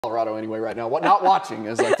Colorado anyway right now. Not watching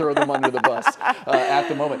as I throw them under the bus at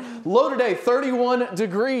the moment. Low today, 31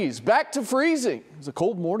 degrees. Back to freezing. It was a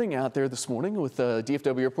cold morning out there this morning with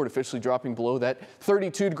DFW Airport officially dropping below that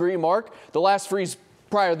 32-degree mark. The last freeze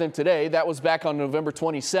prior than today, that was back on November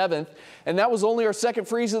 27th, and that was only our second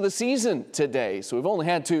freeze of the season today. So we've only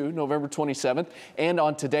had two, November 27th and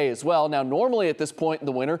on today as well. Now, normally at this point in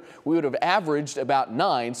the winter, we would have averaged about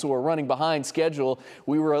 9, so we're running behind schedule.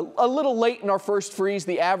 We were a little late in our first freeze.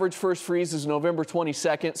 The average first freeze is November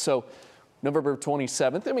 22nd, so November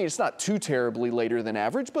 27th. I mean, it's not too terribly later than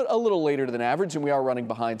average, but a little later than average, and we are running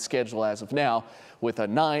behind schedule as of now with a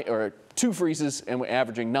 9 or 2 freezes, and we're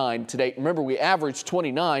averaging 9 today. Remember, we averaged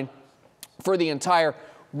 29 for the entire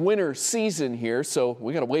winter season here, so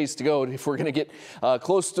we got a ways to go if we're going to get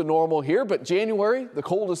close to normal here. But January, the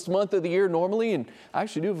coldest month of the year normally, and I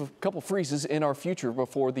actually do have a couple freezes in our future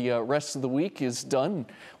before the rest of the week is done.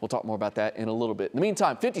 We'll talk more about that in a little bit. In the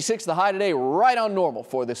meantime, 56 the high today, right on normal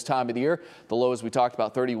for this time of the year. The low, as we talked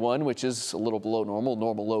about, 31, which is a little below normal.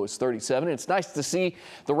 Normal low is 37. It's nice to see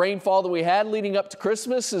the rainfall that we had leading up to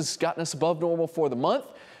Christmas has gotten us above normal for the month.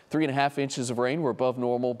 3.5 inches of rain. We're above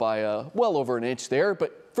normal by well over an inch there,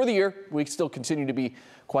 but for the year, we still continue to be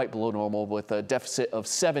quite below normal with a deficit of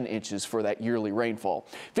 7 inches for that yearly rainfall.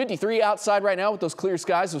 53 outside right now with those clear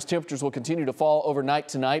skies. Those temperatures will continue to fall overnight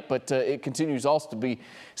tonight, but it continues also to be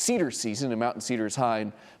cedar season, and mountain cedar is high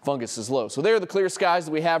and fungus is low. So there are the clear skies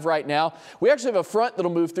that we have right now. We actually have a front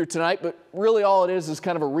that'll move through tonight, but really all it is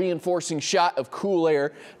kind of a reinforcing shot of cool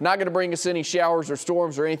air. Not going to bring us any showers or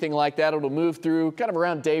storms or anything like that. It'll move through kind of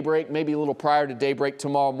around daybreak, maybe a little prior to daybreak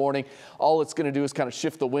tomorrow morning. All it's going to do is kind of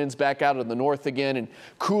shift the winds back out of the north again, and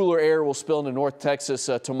cooler air will spill into North Texas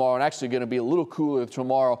tomorrow, and actually going to be a little cooler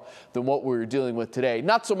tomorrow than what we were dealing with today.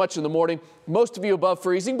 Not so much in the morning. Most of you above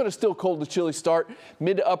freezing, but it's still cold to chilly start.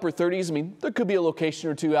 Mid to upper 30s. I mean, there could be a location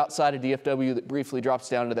or two outside of DFW that briefly drops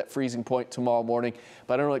down to that freezing point tomorrow morning,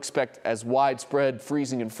 but I don't expect as widespread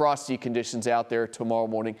freezing and frosty conditions out there tomorrow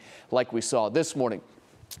morning like we saw this morning.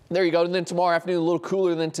 There you go. And then tomorrow afternoon, a little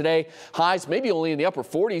cooler than today. Highs maybe only in the upper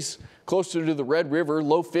 40s, closer to the Red River,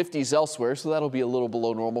 low 50s elsewhere. So that'll be a little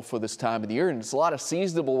below normal for this time of the year. And it's a lot of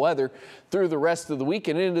seasonable weather through the rest of the week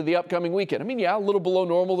and into the upcoming weekend. I mean, yeah, a little below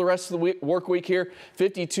normal the rest of the work week here.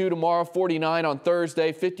 52 tomorrow, 49 on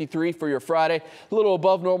Thursday, 53 for your Friday. A little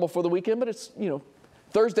above normal for the weekend, but it's, you know,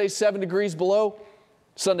 Thursday 7 degrees below.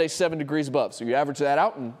 Sunday 7 degrees above. So you average that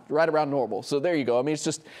out and right around normal. So there you go. I mean, it's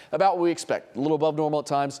just about what we expect. A little above normal at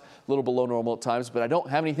times, a little below normal at times, but I don't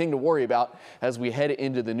have anything to worry about as we head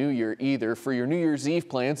into the new year either. For your New Year's Eve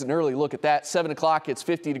plans, an early look at that. 7 o'clock, it's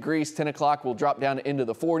 50 degrees. 10 o'clock, we'll drop down into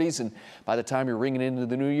the 40s. And by the time you're ringing into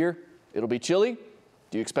the new year, it'll be chilly.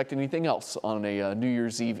 Do you expect anything else on a New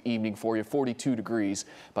Year's Eve evening for you? 42 degrees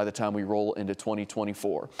by the time we roll into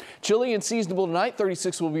 2024. Chilly and seasonable tonight.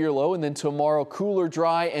 36 will be your low, and then tomorrow cooler,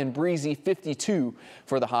 dry, and breezy. 52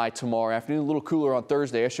 for the high tomorrow afternoon. A little cooler on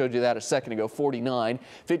Thursday. I showed you that a second ago. 49,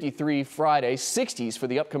 53 Friday, 60s for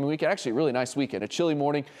the upcoming weekend. Actually, a really nice weekend. A chilly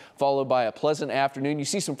morning followed by a pleasant afternoon. You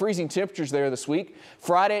see some freezing temperatures there this week.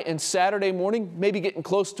 Friday and Saturday morning, maybe getting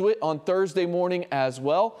close to it on Thursday morning as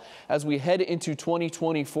well. As we head into 2024,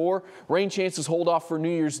 rain chances hold off for New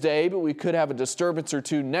Year's Day, but we could have a disturbance or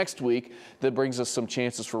two next week that brings us some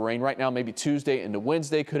chances for rain. Right now, maybe Tuesday into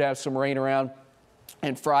Wednesday could have some rain around,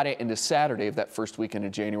 and Friday into Saturday of that first weekend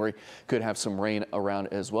in January could have some rain around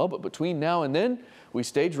as well. But between now and then, we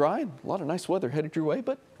stay dry and a lot of nice weather headed your way,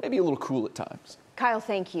 but maybe a little cool at times. Kyle,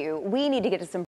 thank you. We need to get to some